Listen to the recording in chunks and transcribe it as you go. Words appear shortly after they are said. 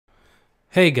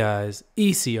Hey guys,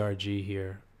 ECRG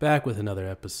here, back with another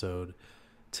episode.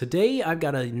 Today I've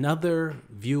got another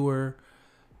viewer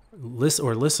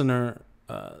listener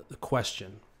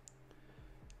question.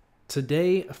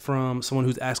 Today from someone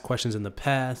who's asked questions in the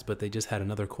past, but they just had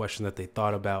another question that they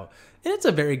thought about, and it's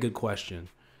a very good question.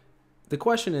 The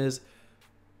question is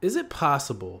it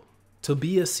possible to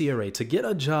be a CRA, to get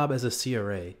a job as a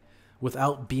CRA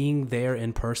without being there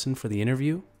in person for the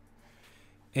interview?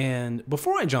 And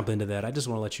before I jump into that, I just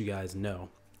want to let you guys know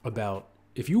about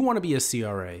if you want to be a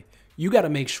CRA, you got to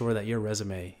make sure that your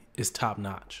resume is top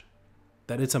notch,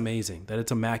 that it's amazing, that it's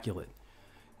immaculate.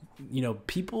 You know,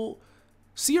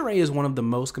 CRA is one of the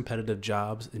most competitive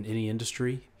jobs in any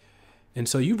industry. And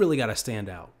so you really got to stand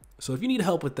out. So if you need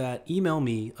help with that, email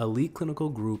me,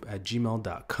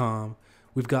 eliteclinicalgroup@gmail.com.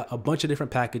 We've got a bunch of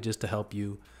different packages to help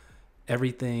you.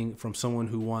 Everything from someone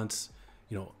who wants,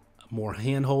 more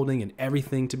hand holding and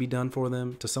everything to be done for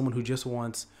them to someone who just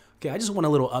wants, I just want a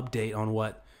little update on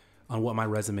what my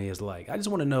resume is like. I just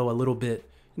want to know a little bit,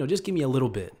 just give me a little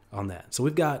bit on that. So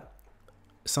we've got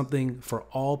something for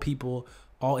all people,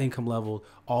 all income level,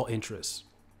 all interests.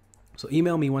 So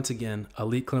email me once again,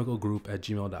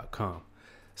 eliteclinicalgroup@gmail.com.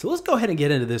 So let's go ahead and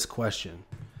get into this question.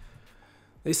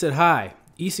 They said, "Hi,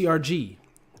 ECRG.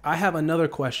 I have another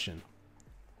question.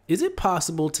 Is it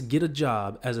possible to get a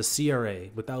job as a CRA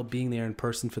without being there in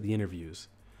person for the interviews?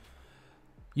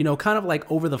 Kind of like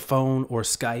over the phone or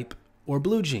Skype or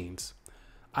Blue Jeans.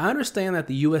 I understand that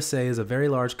the USA is a very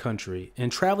large country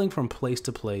and traveling from place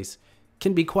to place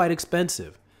can be quite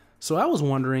expensive. So I was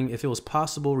wondering if it was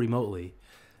possible remotely.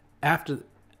 After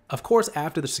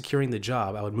securing the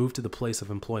job, I would move to the place of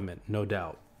employment, no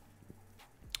doubt."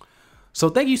 So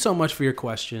thank you so much for your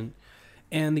question.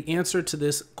 And the answer to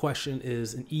this question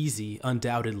is an easy,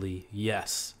 undoubtedly,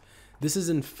 yes. This is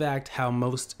in fact how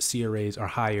most CRAs are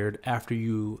hired after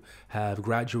you have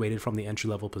graduated from the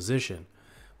entry-level position.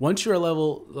 Once you're a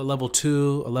level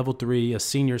 2, a level 3, a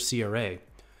senior CRA,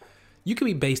 you can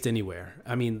be based anywhere.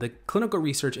 I mean, the clinical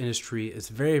research industry is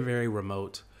very, very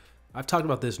remote. I've talked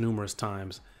about this numerous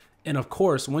times. And of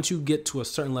course, once you get to a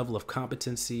certain level of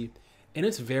competency, and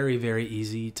it's very, very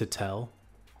easy to tell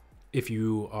if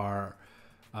you are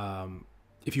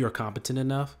competent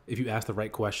enough, if you ask the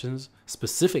right questions,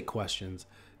 specific questions,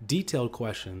 detailed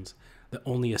questions that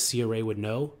only a CRA would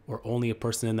know or only a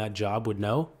person in that job would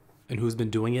know and who's been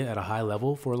doing it at a high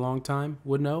level for a long time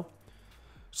would know.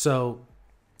 So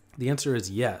the answer is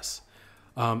yes.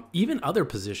 Even other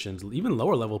positions, even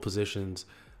lower level positions,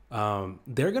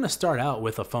 they're going to start out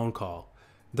with a phone call.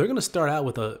 They're going to start out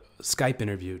with a Skype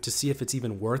interview to see if it's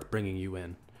even worth bringing you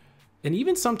in. And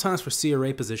even sometimes for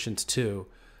CRA positions too,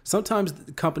 sometimes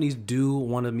companies do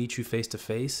want to meet you face to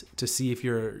face to see if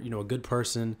you're, a good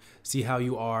person, see how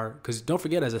you are. Because don't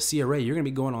forget, as a CRA, you're going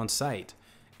to be going on site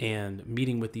and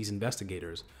meeting with these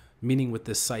investigators, meeting with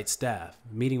this site staff,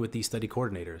 meeting with these study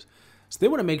coordinators. So they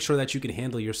want to make sure that you can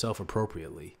handle yourself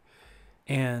appropriately.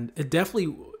 And it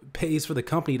definitely pays for the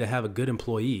company to have a good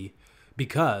employee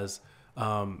because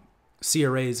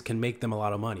CRAs can make them a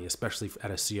lot of money, especially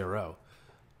at a CRO.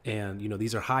 And,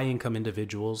 these are high income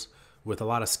individuals with a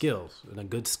lot of skills and a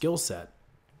good skill set.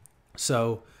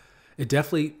 So it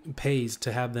definitely pays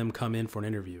to have them come in for an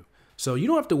interview. So you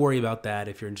don't have to worry about that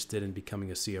if you're interested in becoming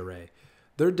a CRA.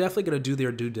 They're definitely going to do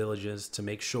their due diligence to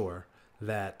make sure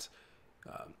that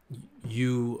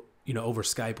you over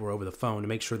Skype or over the phone to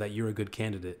make sure that you're a good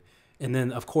candidate. And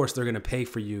then, of course, they're going to pay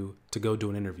for you to go do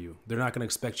an interview. They're not going to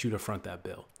expect you to front that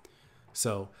bill.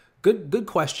 So good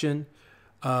question.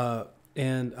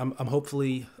 And I'm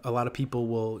hopefully a lot of people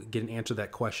will get an answer to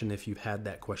that question if you've had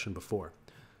that question before.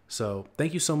 So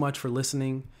thank you so much for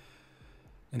listening.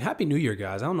 And Happy New Year,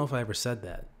 guys. I don't know if I ever said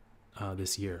that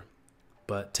this year,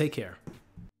 but take care.